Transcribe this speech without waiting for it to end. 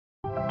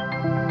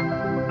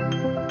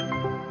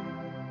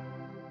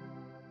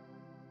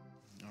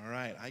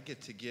I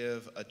get to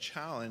give a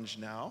challenge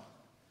now,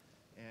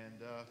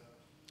 and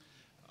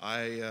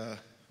I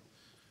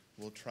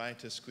will try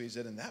to squeeze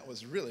it, and that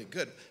was really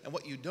good. And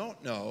what you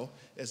don't know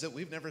is that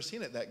we've never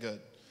seen it that good.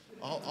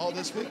 All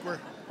this week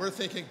we're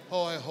thinking,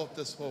 oh, I hope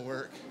this will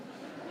work.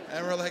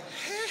 And we're like,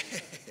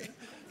 hey,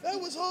 that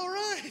was all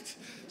right.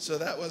 So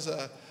that was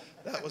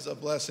a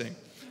blessing.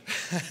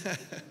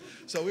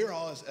 So we were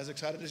all as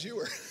excited as you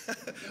were,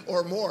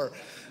 or more.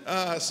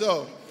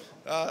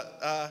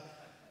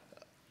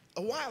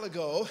 A while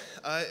ago,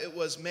 it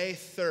was May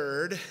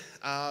 3rd,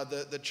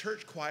 the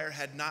church choir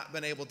had not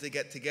been able to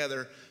get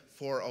together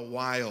for a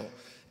while.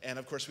 And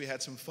of course, we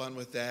had some fun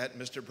with that.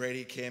 Mr.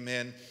 Brady came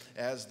in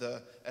as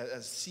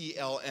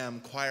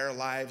CLM, Choir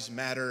Lives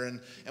Matter, and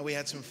we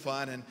had some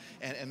fun. And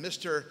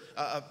Pastor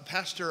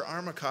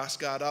Armacost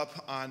got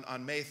up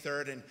on May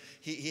 3rd, and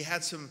he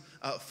had some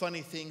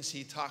funny things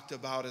he talked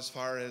about as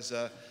far as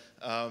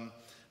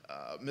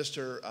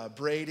Mr.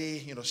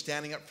 Brady,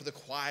 standing up for the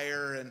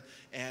choir,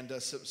 and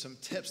some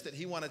tips that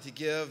he wanted to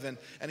give, and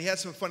he had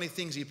some funny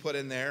things he put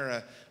in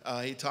there.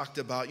 He talked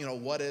about,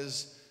 what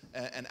is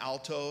an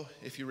alto,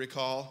 if you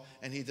recall,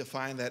 and he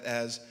defined that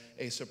as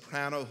a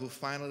soprano who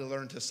finally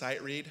learned to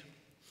sight read.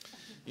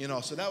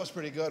 So that was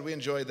pretty good. We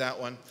enjoyed that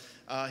one.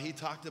 He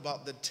talked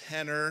about the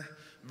tenor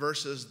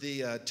versus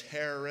the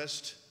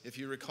terrorist, if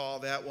you recall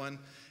that one.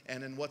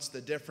 And then what's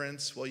the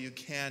difference? Well, you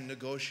can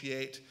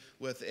negotiate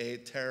with a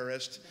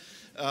terrorist.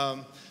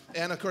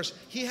 And of course,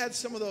 he had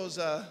some of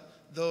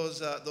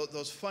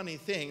those funny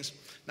things.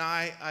 Now,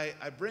 I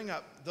bring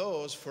up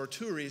those for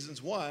two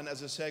reasons. One,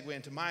 as a segue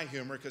into my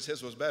humor, because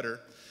his was better.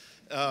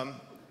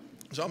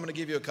 So I'm going to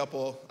give you a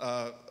couple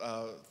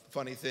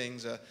funny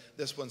things.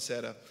 This one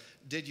said,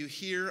 did you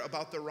hear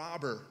about the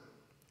robber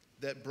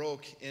that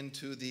broke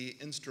into the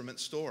instrument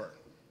store?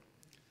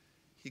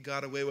 He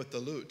got away with the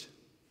loot.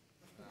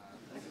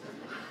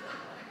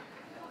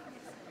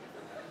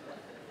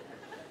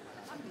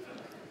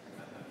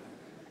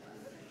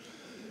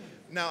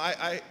 Now,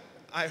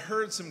 I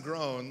heard some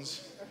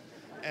groans,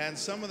 and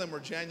some of them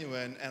were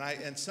genuine,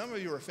 and some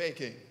of you were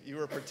faking. You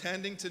were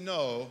pretending to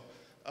know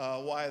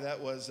why that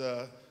was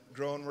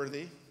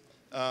groan-worthy,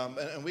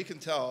 and we can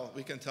tell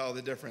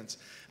the difference.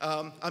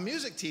 A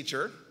music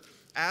teacher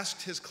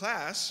asked his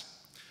class,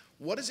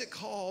 what is it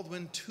called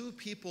when two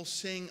people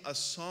sing a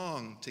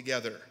song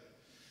together?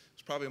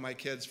 It's probably my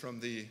kids from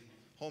the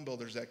home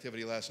builders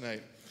activity last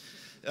night.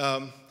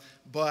 And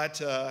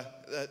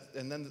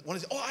then one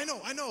is, oh,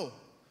 I know.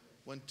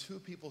 When two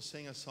people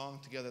sing a song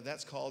together,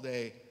 that's called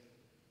a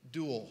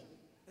duel.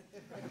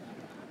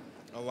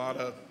 A lot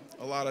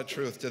of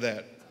truth to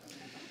that.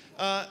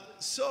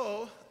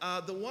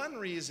 The one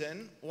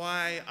reason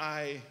why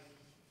I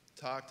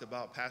talked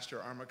about Pastor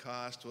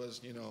Armacost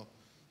was,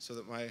 so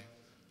that my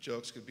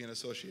jokes could be in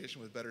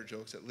association with better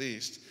jokes at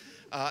least.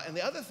 And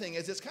the other thing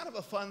is, it's kind of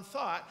a fun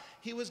thought.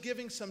 He was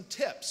giving some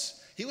tips.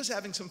 He was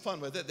having some fun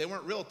with it. They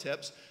weren't real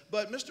tips,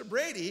 but Mr.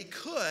 Brady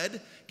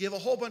could give a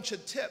whole bunch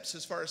of tips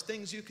as far as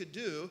things you could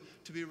do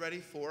to be ready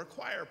for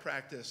choir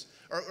practice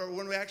or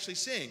when we actually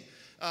sing.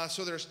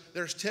 So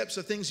there's tips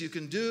of things you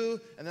can do,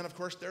 and then of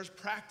course there's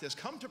practice.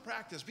 Come to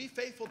practice. Be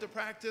faithful to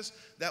practice.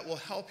 That will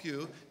help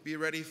you be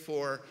ready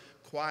for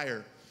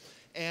choir.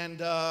 And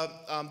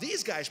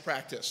these guys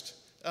practiced.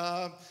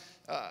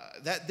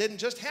 That didn't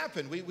just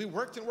happen. We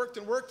worked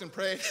and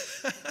prayed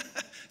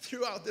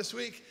throughout this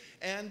week,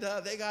 and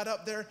they got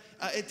up there.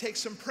 It takes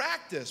some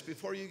practice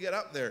before you get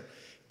up there.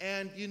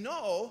 And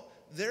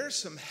there's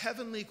some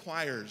heavenly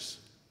choirs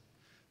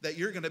that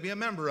you're going to be a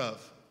member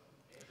of.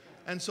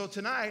 And so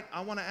tonight,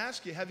 I want to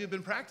ask you, have you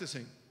been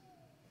practicing?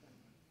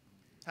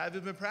 Have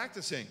you been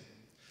practicing?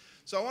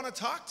 So I want to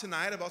talk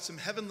tonight about some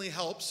heavenly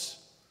helps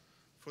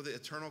for the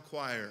eternal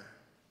choir.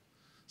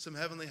 Some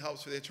heavenly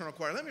helps for the eternal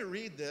choir. Let me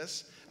read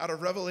this out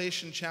of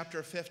Revelation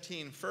chapter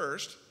 15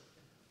 first.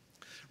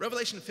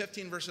 Revelation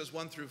 15 verses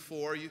 1 through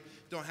 4. You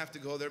don't have to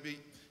go there, but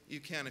you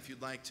can if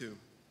you'd like to.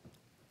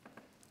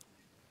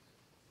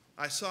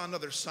 I saw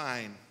another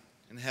sign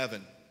in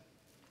heaven,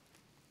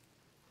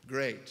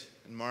 great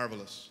and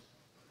marvelous.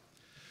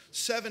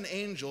 7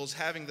 angels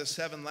having the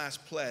 7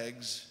 last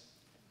plagues,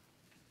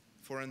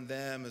 for in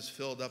them is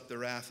filled up the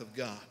wrath of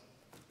God.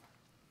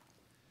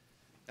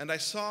 And I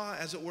saw,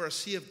 as it were, a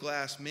sea of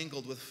glass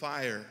mingled with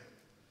fire,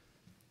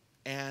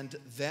 and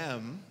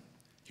them,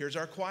 here's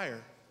our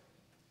choir,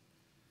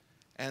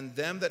 and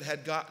them that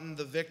had gotten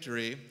the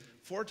victory.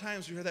 4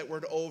 times we hear that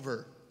word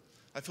over.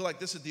 I feel like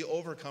this is the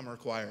overcomer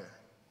choir.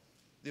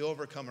 The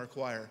overcomer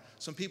choir.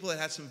 Some people that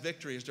had some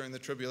victories during the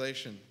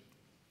tribulation.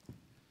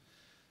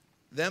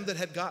 Them that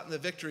had gotten the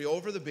victory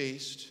over the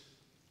beast,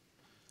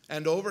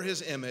 and over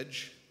his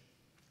image,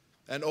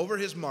 and over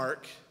his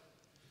mark,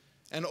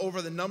 and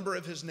over the number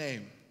of his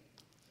name,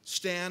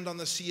 stand on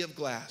the sea of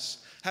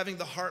glass, having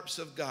the harps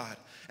of God.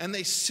 And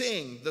they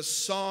sing the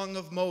song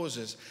of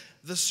Moses,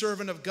 the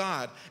servant of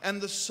God, and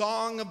the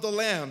song of the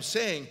Lamb,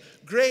 saying,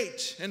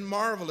 great and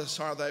marvelous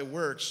are thy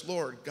works,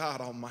 Lord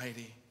God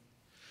Almighty.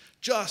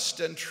 Just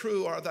and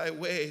true are thy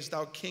ways,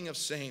 thou King of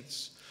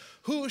saints.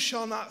 Who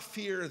shall not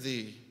fear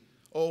thee,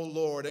 O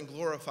Lord, and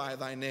glorify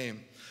thy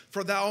name.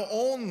 For thou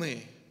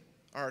only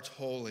art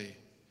holy.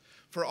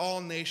 For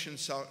all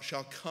nations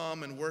shall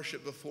come and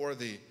worship before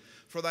thee,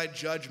 for thy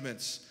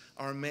judgments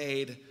are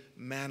made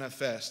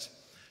manifest.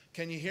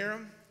 Can you hear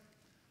them?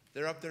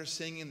 They're up there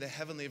singing the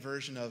heavenly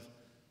version of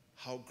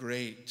How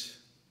Great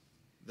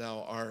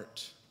Thou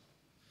Art.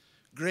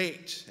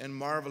 Great and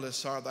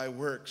marvelous are thy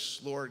works,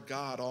 Lord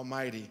God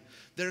Almighty.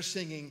 They're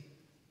singing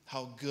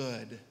How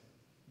Good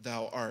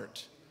Thou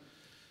Art.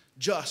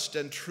 Just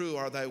and true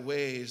are thy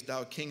ways,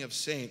 thou King of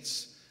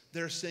saints.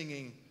 They're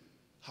singing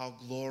How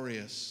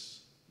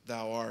glorious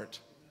thou art.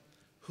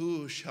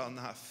 Who shall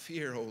not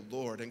fear, O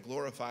Lord, and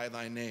glorify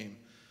thy name?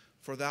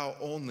 For thou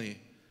only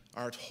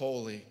art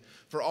holy.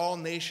 For all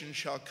nations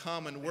shall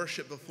come and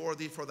worship before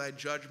thee, for thy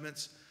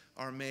judgments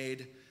are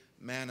made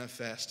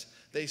manifest.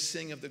 They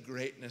sing of the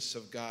greatness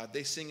of God.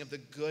 They sing of the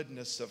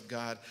goodness of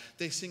God.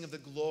 They sing of the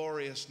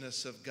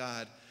gloriousness of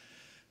God.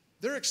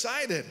 They're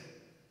excited.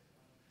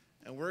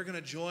 And we're going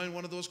to join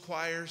one of those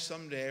choirs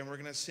someday, and we're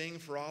going to sing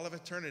for all of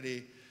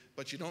eternity.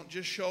 But you don't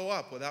just show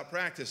up without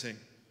practicing.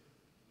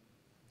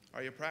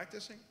 Are you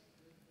practicing?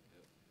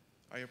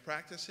 Are you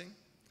practicing?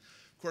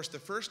 Of course, the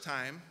first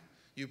time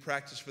you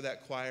practice for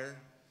that choir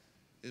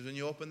is when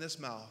you open this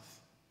mouth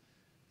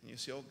and you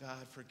say, oh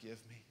God, forgive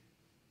me.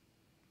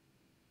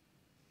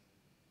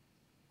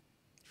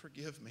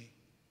 Forgive me.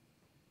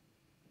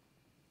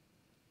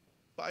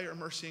 By your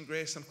mercy and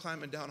grace, I'm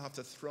climbing down off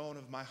the throne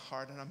of my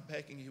heart, and I'm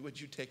begging you,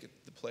 would you take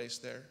the place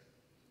there?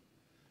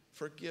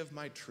 Forgive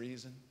my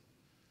treason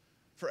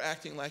for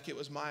acting like it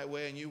was my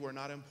way and you were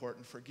not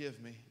important.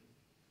 Forgive me.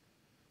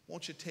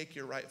 Won't you take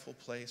your rightful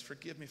place?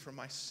 Forgive me for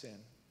my sin.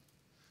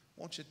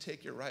 Won't you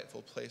take your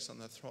rightful place on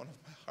the throne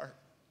of my heart?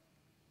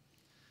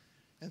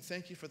 And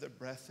thank you for the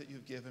breath that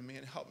you've given me,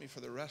 and help me for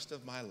the rest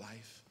of my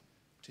life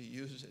to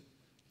use it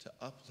to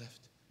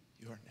uplift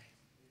your name.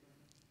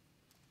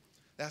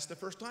 That's the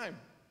first time.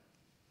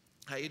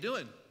 How you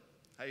doing?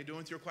 How you doing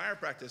with your choir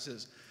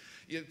practices?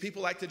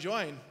 People like to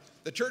join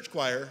the church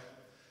choir,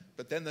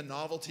 but then the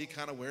novelty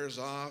kind of wears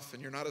off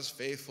and you're not as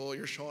faithful.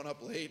 You're showing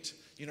up late.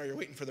 You know, you're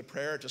waiting for the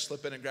prayer to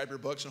slip in and grab your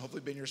books and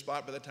hopefully be in your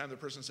spot by the time the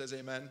person says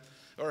amen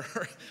or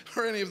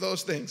any of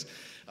those things.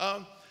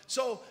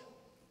 So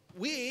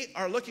we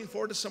are looking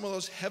forward to some of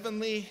those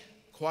heavenly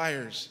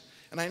choirs.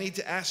 And I need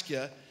to ask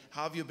you,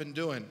 how have you been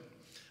doing?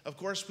 Of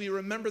course, we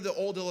remember the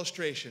old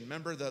illustration.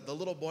 Remember the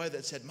little boy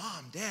that said,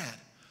 Mom, Dad,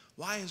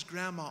 why is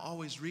Grandma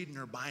always reading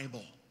her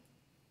Bible?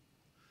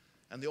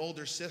 And the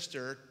older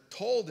sister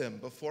told him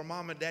before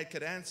Mom and Dad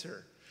could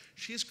answer,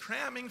 she's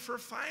cramming for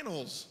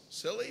finals,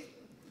 silly.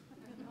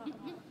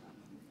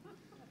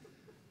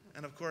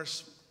 And of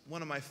course,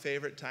 one of my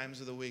favorite times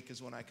of the week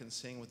is when I can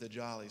sing with the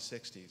Jolly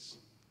 60s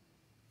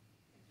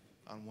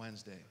on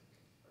Wednesday.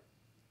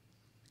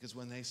 Because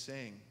when they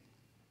sing,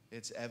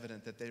 it's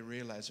evident that they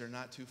realize they're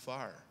not too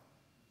far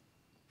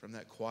from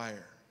that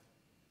choir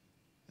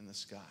in the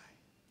sky.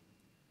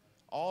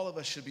 All of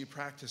us should be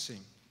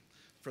practicing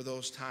for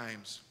those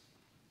times.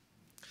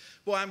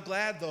 Well, I'm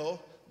glad, though,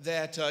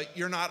 that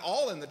you're not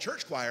all in the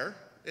church choir.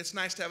 It's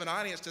nice to have an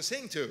audience to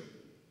sing to.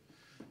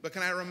 But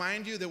can I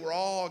remind you that we're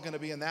all going to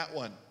be in that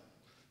one,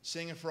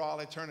 singing for all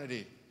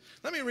eternity.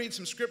 Let me read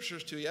some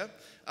scriptures to you.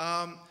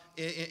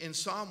 In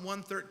Psalm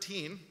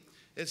 113,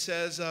 it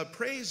says,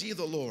 praise ye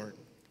the Lord.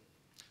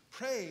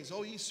 Praise,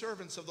 O ye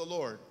servants of the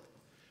Lord.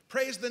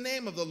 Praise the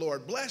name of the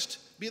Lord. Blessed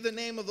be the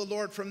name of the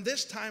Lord from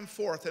this time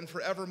forth and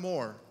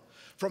forevermore.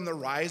 From the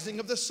rising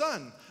of the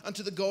sun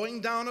unto the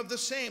going down of the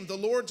same, the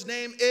Lord's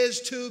name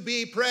is to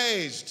be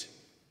praised.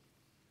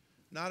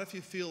 Not if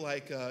you feel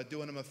like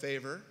doing him a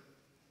favor.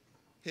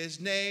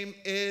 His name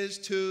is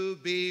to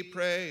be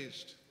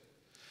praised.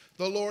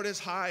 The Lord is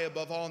high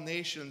above all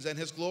nations, and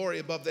his glory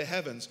above the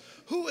heavens.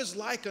 Who is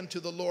like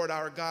unto the Lord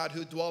our God,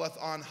 who dwelleth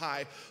on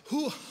high,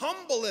 who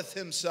humbleth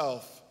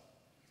himself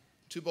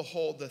to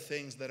behold the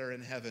things that are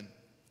in heaven?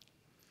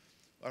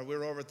 Or we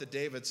were over at the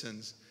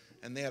Davidsons,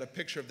 and they had a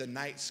picture of the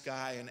night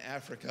sky in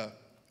Africa,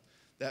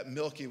 that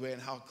Milky Way,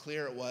 and how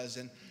clear it was.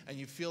 And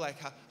you feel like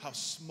how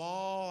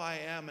small I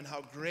am and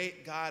how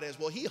great God is.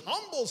 Well, he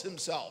humbles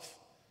himself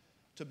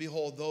to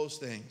behold those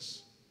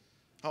things.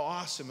 How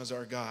awesome is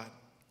our God.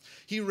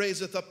 He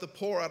raiseth up the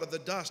poor out of the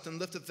dust and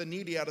lifteth the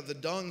needy out of the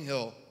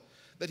dunghill,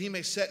 that he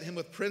may set him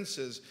with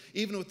princes,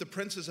 even with the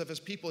princes of his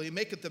people. He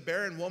maketh the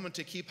barren woman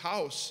to keep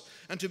house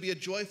and to be a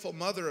joyful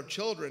mother of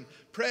children.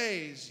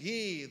 Praise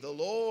ye the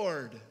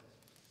Lord.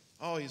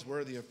 Oh, he's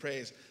worthy of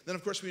praise. Then,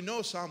 of course, we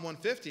know Psalm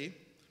 150.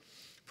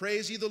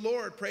 Praise ye the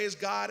Lord. Praise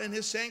God in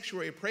his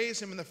sanctuary.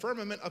 Praise him in the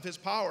firmament of his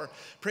power.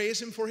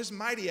 Praise him for his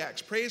mighty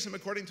acts. Praise him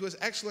according to his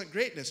excellent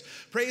greatness.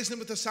 Praise him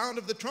with the sound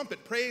of the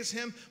trumpet. Praise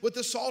him with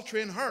the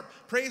psaltery and harp.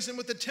 Praise him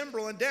with the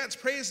timbrel and dance.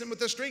 Praise him with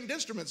the stringed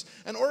instruments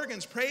and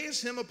organs.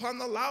 Praise him upon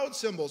the loud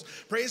cymbals.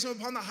 Praise him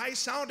upon the high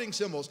sounding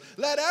cymbals.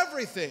 Let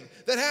everything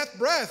that hath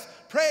breath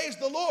praise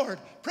the Lord.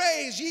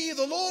 Praise ye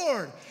the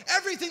Lord.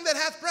 Everything that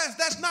hath breath.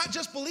 That's not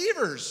just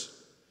believers.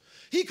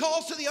 He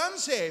calls to the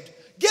unsaved.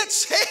 Get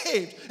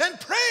saved and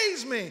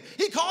praise me.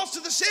 He calls to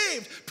the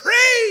saved.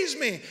 Praise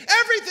me.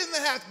 Everything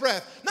that hath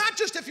breath. Not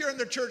just if you're in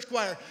the church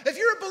choir. If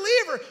you're a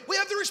believer, we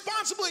have the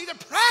responsibility to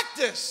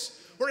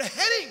practice. We're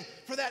heading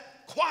for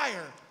that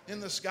choir in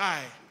the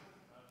sky.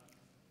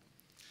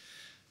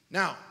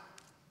 Now,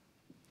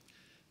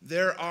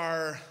 there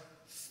are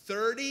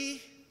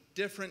 30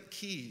 different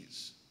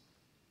keys.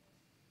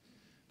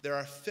 There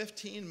are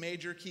 15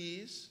 major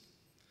keys,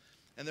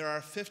 and there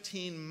are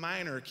 15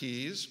 minor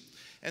keys.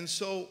 And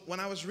so when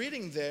I was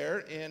reading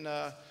there in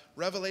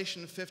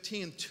Revelation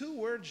 15, 2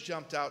 words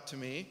jumped out to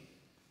me.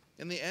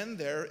 In the end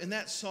there, in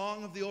that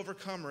song of the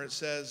overcomer, it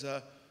says,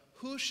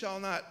 who shall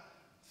not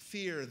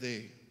fear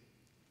thee,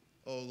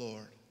 O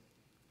Lord?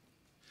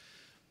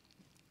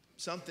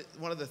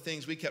 One of the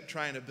things we kept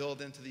trying to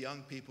build into the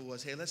young people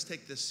was, hey, let's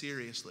take this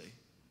seriously.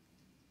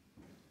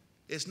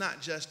 It's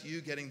not just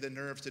you getting the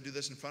nerves to do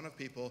this in front of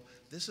people.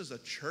 This is a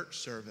church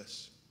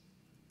service.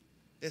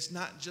 It's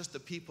not just the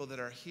people that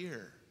are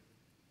here.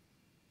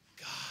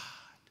 God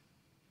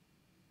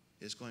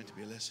is going to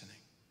be listening.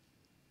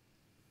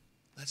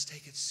 Let's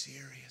take it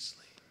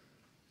seriously.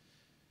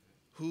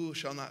 Who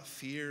shall not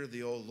fear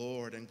thee, O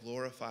Lord, and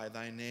glorify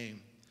thy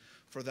name?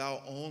 For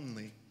thou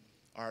only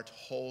art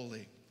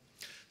holy.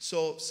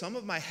 So some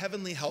of my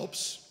heavenly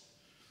helps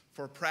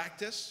for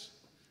practice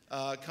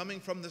coming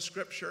from the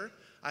scripture,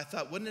 I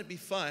thought, wouldn't it be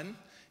fun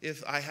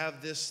if I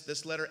have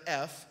this letter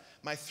F?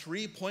 My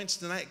 3 points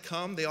tonight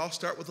they all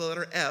start with the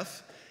letter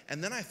F.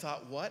 And then I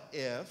thought, what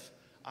if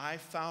I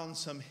found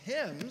some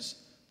hymns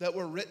that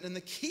were written in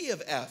the key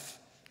of F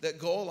that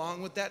go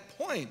along with that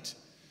point?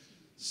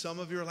 Some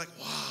of you are like,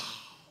 wow.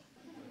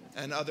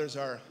 And others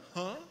are,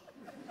 huh?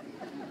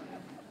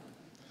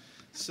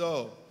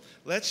 So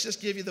let's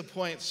just give you the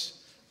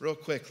points real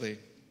quickly.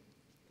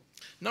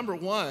 Number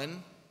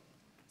 1,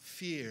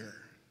 fear.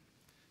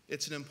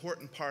 It's an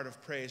important part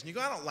of praise. And you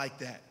go, I don't like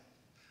that.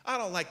 I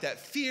don't like that.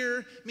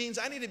 Fear means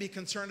I need to be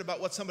concerned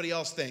about what somebody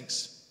else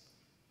thinks.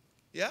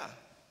 Yeah,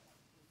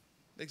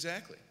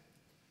 exactly.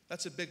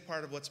 That's a big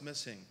part of what's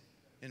missing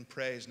in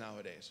praise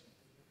nowadays.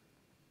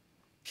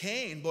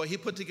 Cain, boy, he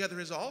put together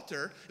his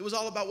altar. It was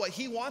all about what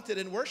he wanted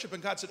in worship.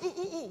 And God said,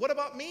 ooh, what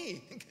about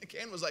me? And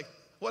Cain was like,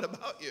 what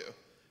about you?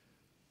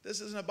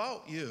 This isn't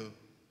about you.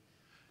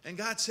 And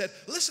God said,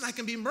 listen, I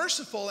can be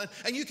merciful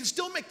and you can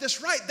still make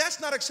this right. That's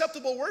not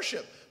acceptable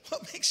worship.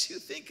 What makes you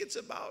think it's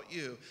about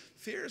you?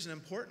 Fear is an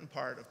important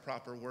part of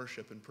proper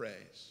worship and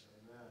praise.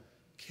 Amen.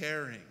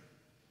 Caring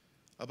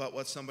about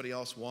what somebody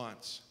else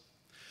wants.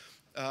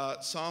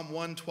 Psalm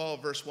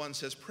 112 verse 1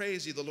 says,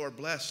 praise ye the Lord,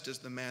 blessed is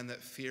the man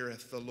that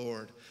feareth the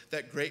Lord,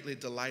 that greatly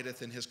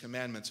delighteth in his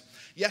commandments.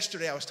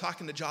 Yesterday I was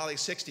talking to Jolly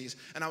 60s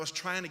and I was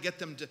trying to get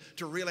them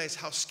to realize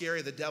how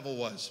scary the devil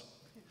was.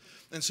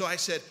 And so I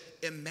said,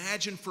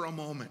 imagine for a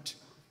moment,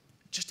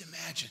 just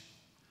imagine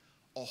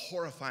a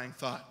horrifying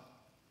thought.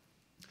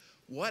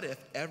 What if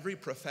every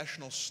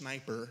professional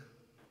sniper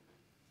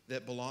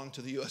that belonged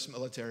to the U.S.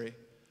 military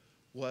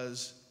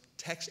was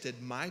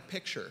texted my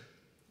picture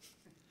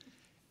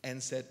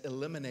and said,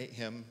 eliminate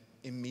him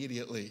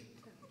immediately?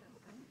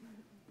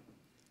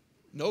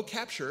 No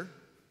capture,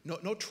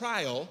 no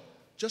trial,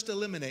 just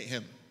eliminate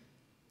him.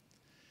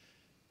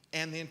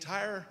 And the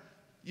entire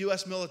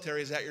U.S.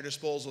 military is at your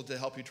disposal to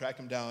help you track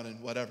him down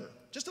and whatever.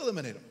 Just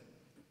eliminate him.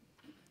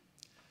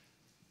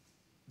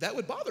 That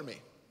would bother me.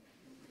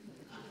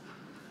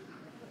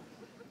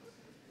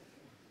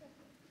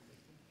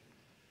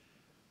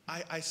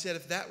 I said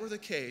if that were the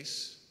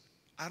case,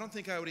 I don't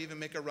think I would even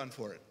make a run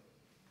for it.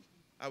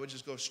 I would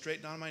just go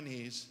straight down on my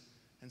knees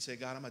and say,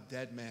 God, I'm a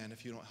dead man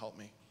if you don't help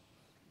me.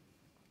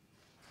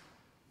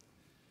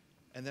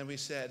 And then we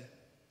said,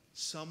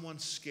 someone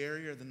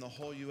scarier than the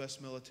whole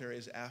U.S. military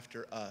is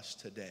after us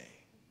today.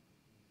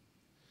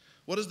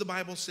 What does the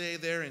Bible say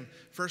there in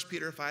 1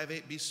 Peter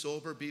 5:8? Be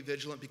sober, be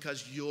vigilant,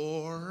 because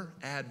your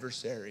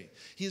adversary,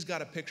 he's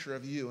got a picture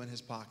of you in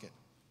his pocket.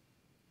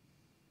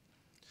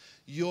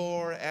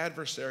 Your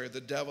adversary,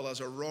 the devil,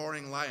 as a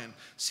roaring lion,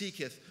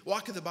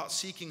 walketh about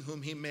seeking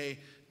whom he may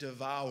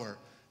devour.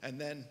 And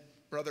then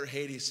Brother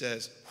Haiti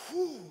says,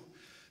 whew,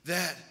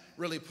 that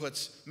really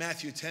puts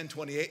Matthew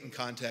 10:28 in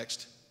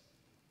context.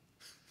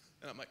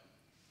 And I'm like,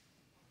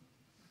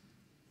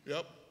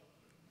 yep,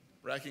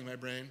 racking my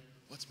brain.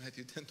 What's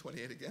Matthew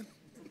 10:28 again?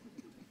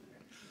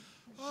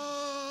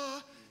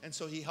 And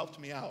so he helped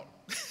me out.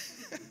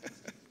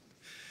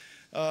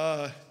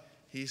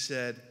 He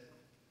said,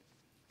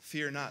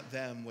 fear not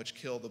them which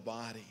kill the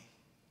body,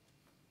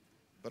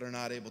 but are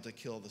not able to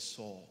kill the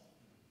soul,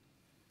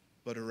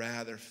 but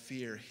rather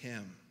fear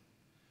him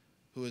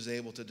who is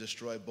able to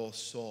destroy both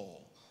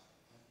soul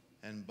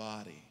and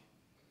body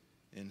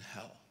in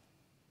hell.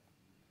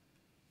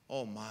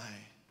 Oh my,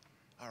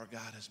 our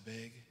God is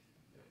big,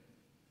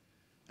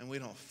 and we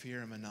don't fear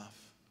him enough.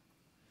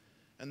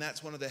 And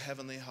that's one of the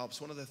heavenly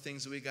helps. One of the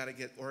things that we got to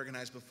get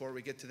organized before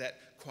we get to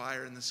that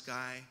choir in the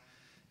sky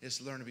is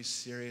to learn to be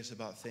serious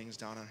about things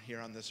down here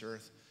on this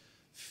earth.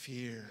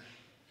 Fear.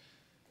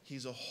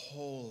 He's a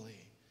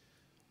holy,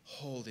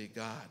 holy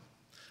God.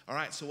 All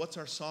right, so what's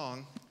our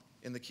song?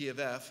 in the key of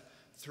F,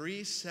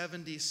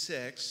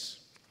 376.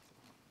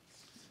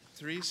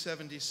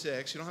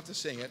 376, you don't have to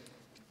sing it.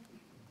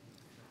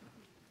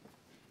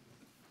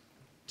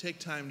 Take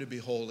time to be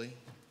holy.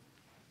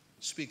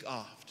 Speak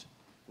oft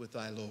with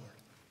thy Lord.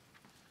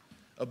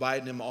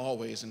 Abide in him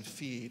always and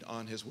feed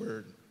on his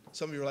word.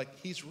 Some of you are like,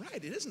 he's right,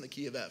 it is in the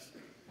key of F.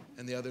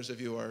 And the others of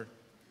you are,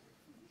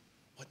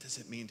 what does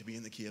it mean to be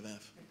in the key of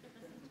F?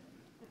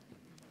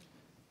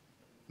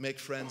 Make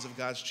friends of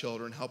God's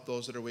children. Help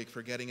those that are weak,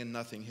 forgetting in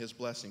nothing his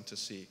blessing to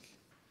seek.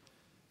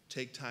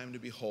 Take time to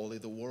be holy.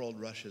 The world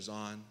rushes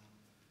on.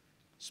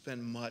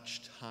 Spend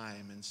much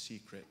time in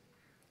secret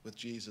with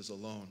Jesus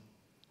alone.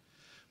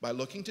 By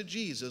looking to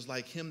Jesus,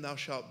 like him thou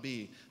shalt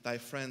be. Thy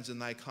friends in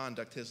thy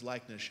conduct his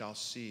likeness shall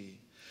see.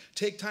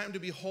 Take time to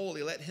be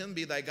holy. Let him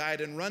be thy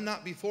guide, and run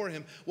not before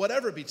him.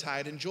 Whatever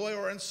betide, in joy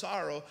or in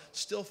sorrow,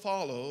 still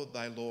follow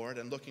thy Lord,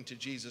 and looking to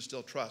Jesus,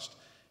 still trust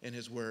in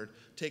his word.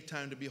 Take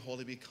time to be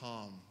holy. Be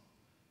calm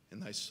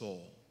in thy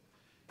soul.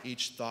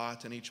 Each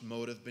thought and each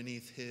motive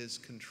beneath his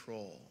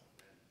control.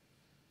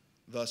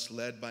 Thus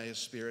led by his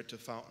Spirit to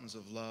fountains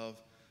of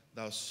love,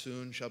 thou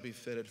soon shalt be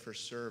fitted for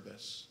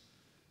service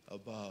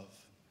above.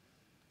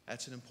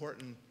 That's an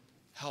important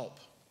help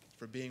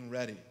for being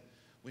ready.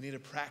 We need to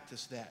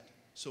practice that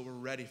so we're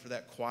ready for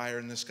that choir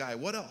in the sky.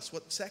 What else?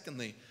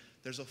 Secondly,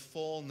 there's a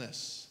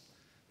fullness.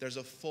 There's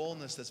a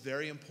fullness that's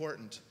very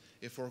important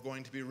if we're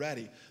going to be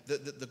ready.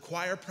 The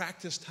choir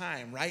practice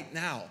time right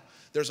now,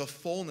 there's a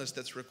fullness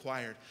that's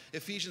required.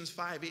 Ephesians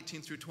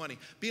 5:18 through 20.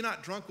 Be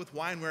not drunk with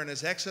wine wherein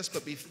is excess,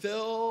 but be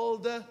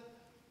filled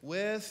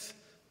with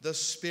the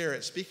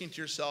Spirit, speaking to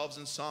yourselves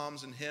in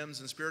psalms and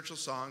hymns and spiritual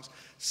songs,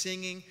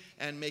 singing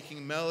and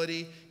making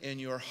melody in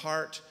your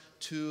heart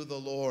to the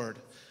Lord.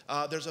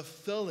 There's a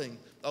filling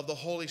of the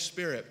Holy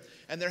Spirit.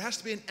 And there has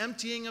to be an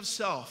emptying of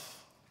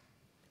self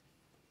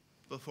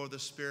before the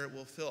Spirit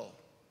will fill.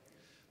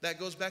 That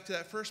goes back to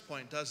that first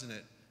point, doesn't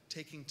it?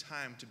 Taking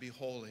time to be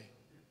holy.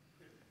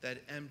 That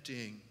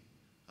emptying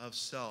of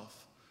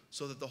self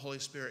so that the Holy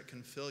Spirit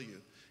can fill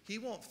you. He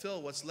won't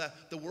fill what's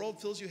left. The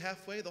world fills you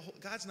halfway.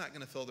 God's not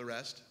going to fill the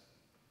rest.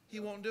 He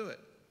won't do it.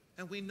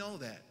 And we know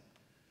that.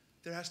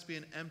 There has to be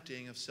an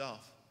emptying of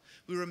self.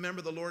 We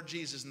remember the Lord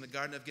Jesus in the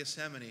Garden of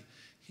Gethsemane.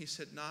 He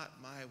said, not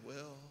my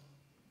will,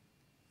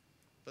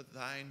 but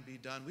thine be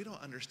done. We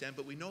don't understand,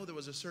 but we know there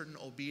was a certain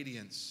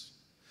obedience.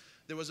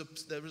 There was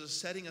a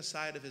setting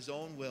aside of his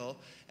own will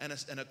and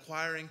an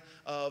acquiring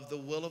of the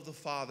will of the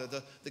Father.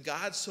 The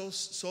God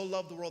so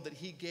loved the world that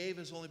he gave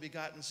his only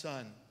begotten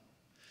Son.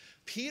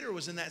 Peter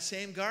was in that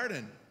same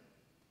garden.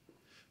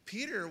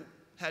 Peter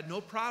had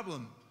no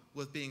problem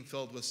with being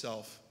filled with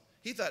self.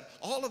 He thought,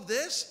 all of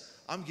this,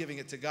 I'm giving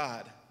it to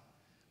God.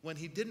 When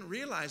he didn't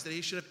realize that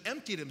he should have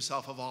emptied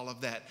himself of all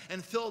of that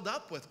and filled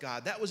up with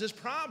God. That was his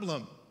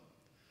problem.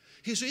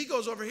 So he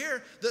goes over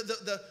here.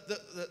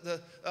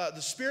 The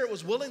spirit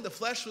was willing, the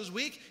flesh was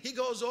weak. He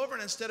goes over,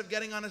 and instead of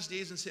getting on his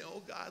knees and saying,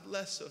 oh God,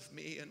 less of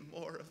me and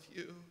more of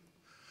you.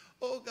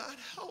 Oh God,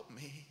 help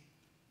me.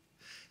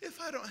 If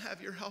I don't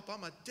have your help,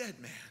 I'm a dead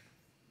man.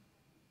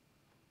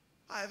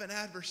 I have an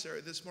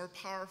adversary that's more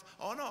powerful.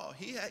 Oh no,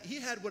 he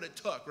had what it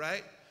took,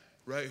 right?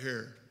 Right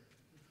here.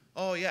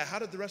 Oh yeah, how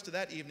did the rest of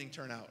that evening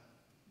turn out?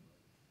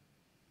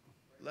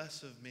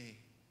 Less of me.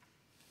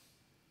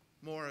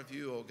 More of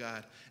you, oh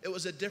God. It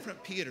was a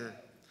different Peter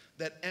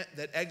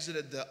that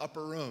exited the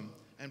upper room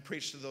and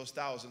preached to those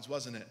thousands,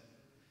 wasn't it?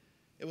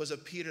 It was a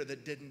Peter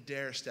that didn't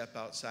dare step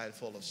outside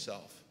full of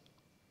self.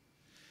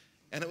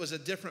 And it was a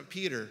different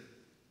Peter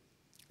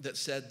that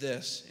said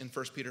this in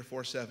 1 Peter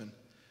 4:7.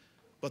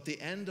 But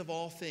the end of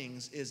all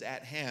things is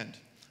at hand.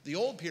 The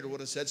old Peter would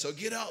have said, so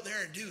get out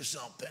there and do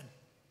something.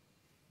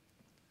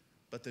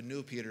 But the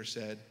new Peter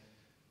said,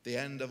 the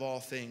end of all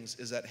things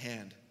is at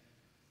hand.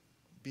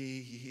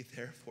 Be ye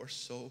therefore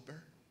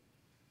sober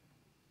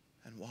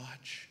and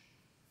watch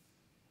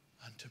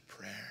unto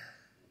prayer.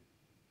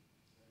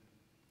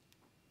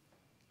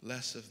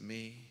 Less of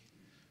me,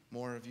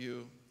 more of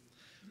you.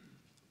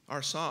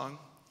 Our song,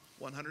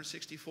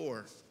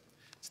 164.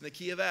 It's in the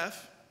key of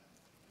F.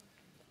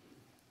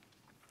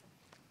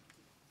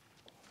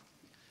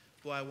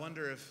 Well, I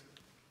wonder if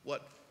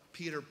what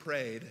Peter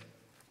prayed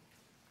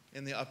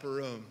in the upper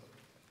room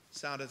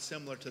sounded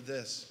similar to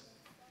this.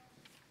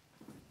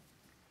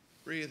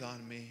 Breathe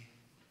on me.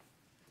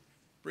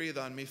 Breathe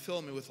on me.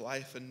 Fill me with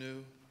life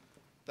anew,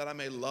 that I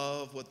may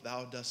love what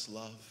thou dost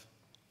love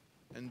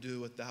and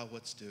do what thou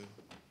wouldst do.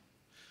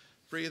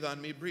 Breathe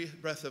on me,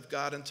 breath of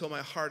God, until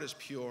my heart is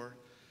pure,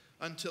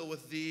 until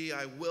with thee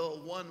I will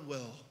one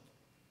will,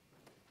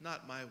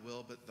 not my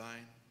will but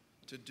thine,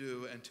 to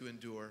do and to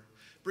endure.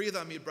 Breathe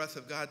on me, breath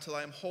of God, till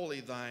I am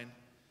wholly thine,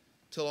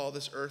 till all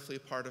this earthly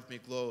part of me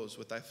glows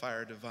with thy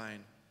fire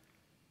divine.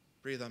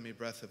 Breathe on me,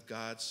 breath of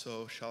God,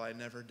 so shall I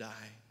never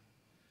die,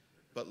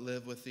 but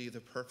live with thee the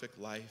perfect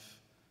life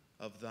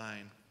of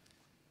thine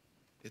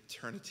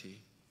eternity.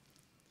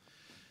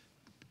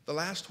 The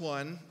last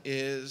one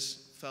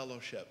is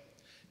fellowship.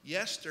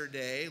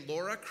 Yesterday,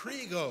 Laura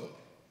Kriego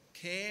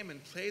came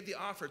and played the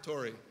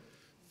offertory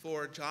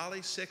for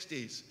Jolly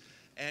 60s.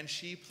 and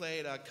she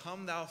played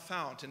Come Thou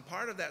Fount. And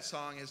part of that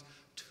song is,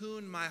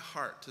 tune my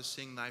heart to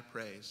sing thy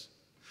praise.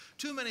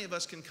 Too many of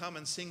us can come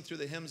and sing through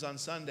the hymns on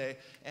Sunday,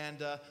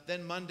 and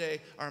then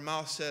Monday our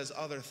mouth says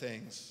other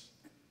things.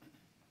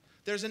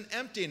 There's an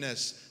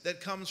emptiness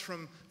that comes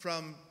from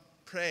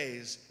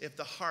praise if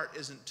the heart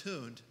isn't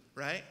tuned,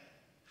 right?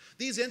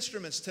 These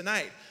instruments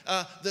tonight,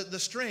 the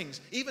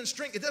strings, even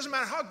string, it doesn't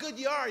matter how good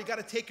you are, you got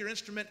to take your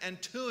instrument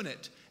and tune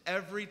it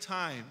every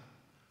time,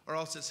 or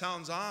else it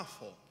sounds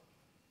awful.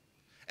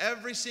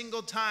 Every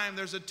single time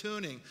there's a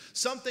tuning,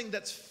 something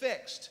that's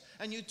fixed,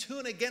 and you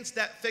tune against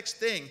that fixed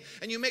thing,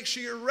 and you make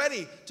sure you're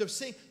ready to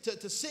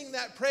sing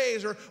that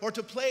praise or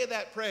to play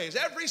that praise.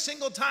 Every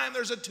single time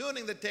there's a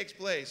tuning that takes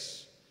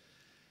place.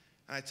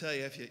 And I tell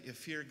you, if you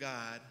fear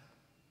God,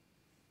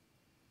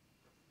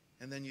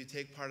 and then you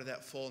take part of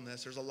that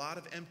fullness, there's a lot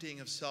of emptying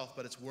of self,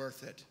 but it's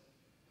worth it,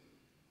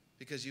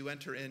 because you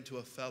enter into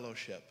a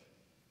fellowship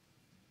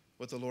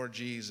with the Lord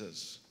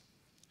Jesus.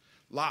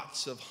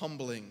 Lots of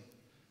humbling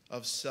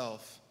of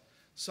self.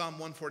 Psalm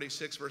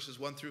 146, verses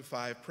 1 through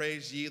 5.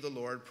 Praise ye the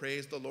Lord,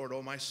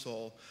 O my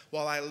soul.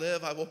 While I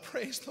live, I will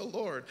praise the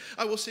Lord.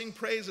 I will sing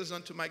praises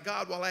unto my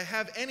God while I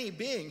have any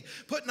being.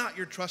 Put not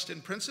your trust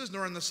in princes,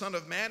 nor in the Son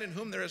of Man, in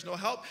whom there is no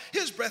help.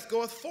 His breath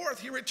goeth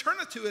forth, he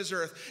returneth to his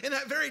earth. In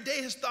that very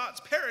day his thoughts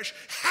perish.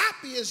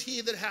 Happy is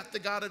he that hath the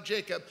God of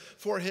Jacob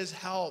for his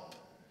help.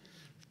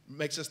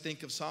 Makes us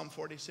think of Psalm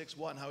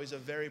 46:1, how he's a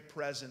very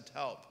present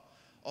help.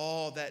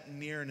 All that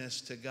nearness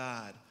to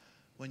God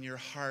when your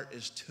heart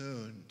is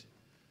tuned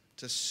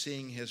to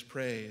sing his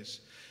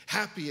praise.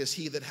 Happy is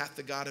he that hath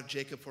the God of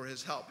Jacob for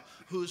his help,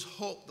 whose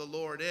hope the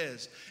Lord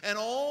is. And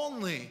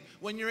only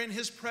when you're in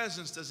his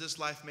presence does this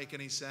life make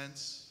any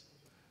sense.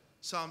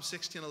 Psalm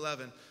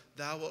 16:11,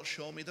 thou wilt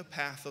show me the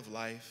path of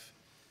life.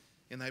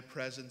 In thy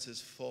presence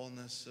is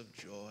fullness of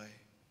joy.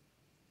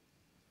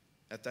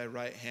 At thy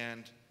right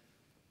hand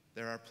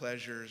there are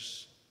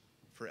pleasures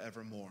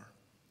forevermore.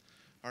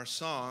 Our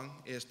song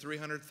is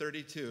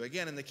 332.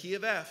 Again, in the key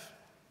of F.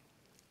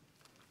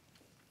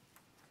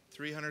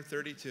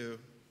 332.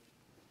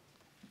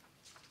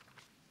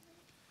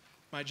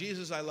 My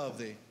Jesus, I love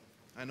thee.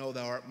 I know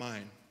thou art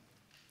mine.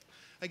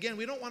 Again,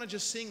 we don't want to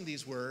just sing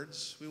these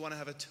words. We want to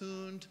have a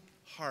tuned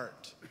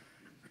heart.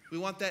 We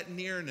want that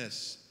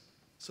nearness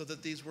so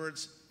that these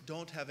words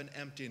don't have an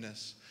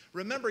emptiness.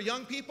 Remember,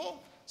 young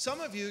people, some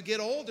of you get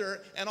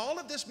older and all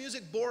of this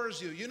music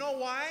bores you. You know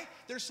why?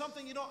 There's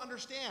something you don't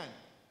understand.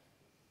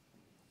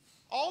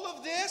 All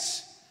of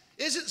this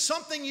isn't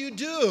something you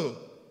do.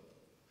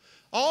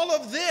 All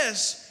of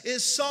this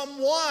is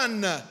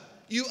someone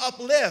you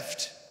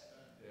uplift.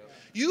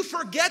 You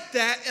forget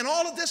that, and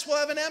all of this will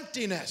have an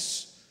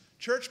emptiness.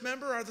 Church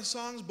member, are the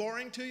songs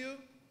boring to you?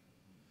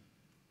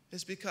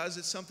 It's because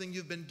it's something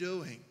you've been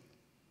doing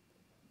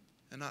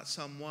and not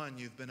someone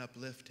you've been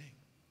uplifting.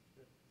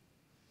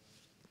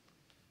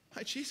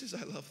 My Jesus,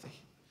 I love thee.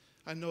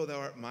 I know thou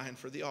art mine.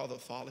 For thee all the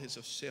follies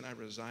of sin I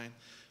resign.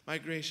 My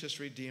gracious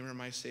Redeemer,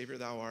 my Savior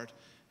thou art.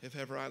 If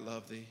ever I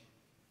love thee,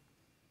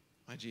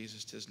 my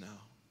Jesus, 'tis now.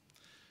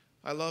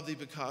 I love thee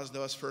because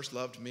thou hast first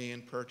loved me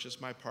and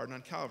purchased my pardon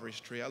on Calvary's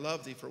tree. I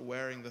love thee for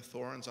wearing the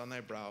thorns on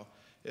thy brow.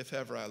 If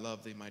ever I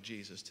love thee, my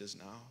Jesus, 'tis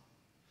now.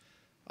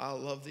 I'll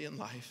love thee in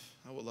life,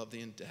 I will love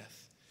thee in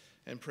death,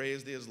 and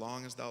praise thee as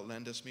long as thou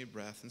lendest me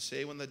breath, and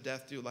say when the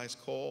death dew lies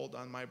cold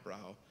on my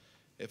brow,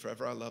 if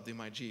ever I love thee,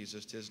 my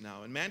Jesus, 'tis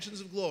now. In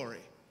mansions of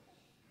glory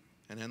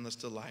and endless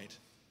delight,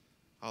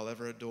 I'll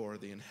ever adore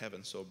thee in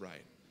heaven so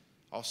bright.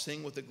 I'll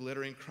sing with the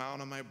glittering crown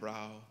on my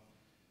brow,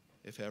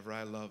 if ever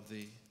I love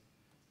thee,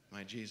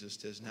 my Jesus,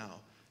 'tis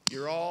now.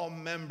 You're all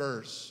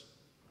members.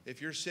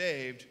 If you're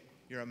saved,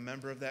 you're a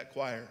member of that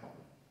choir.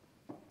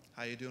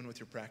 How you doing with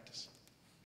your practice?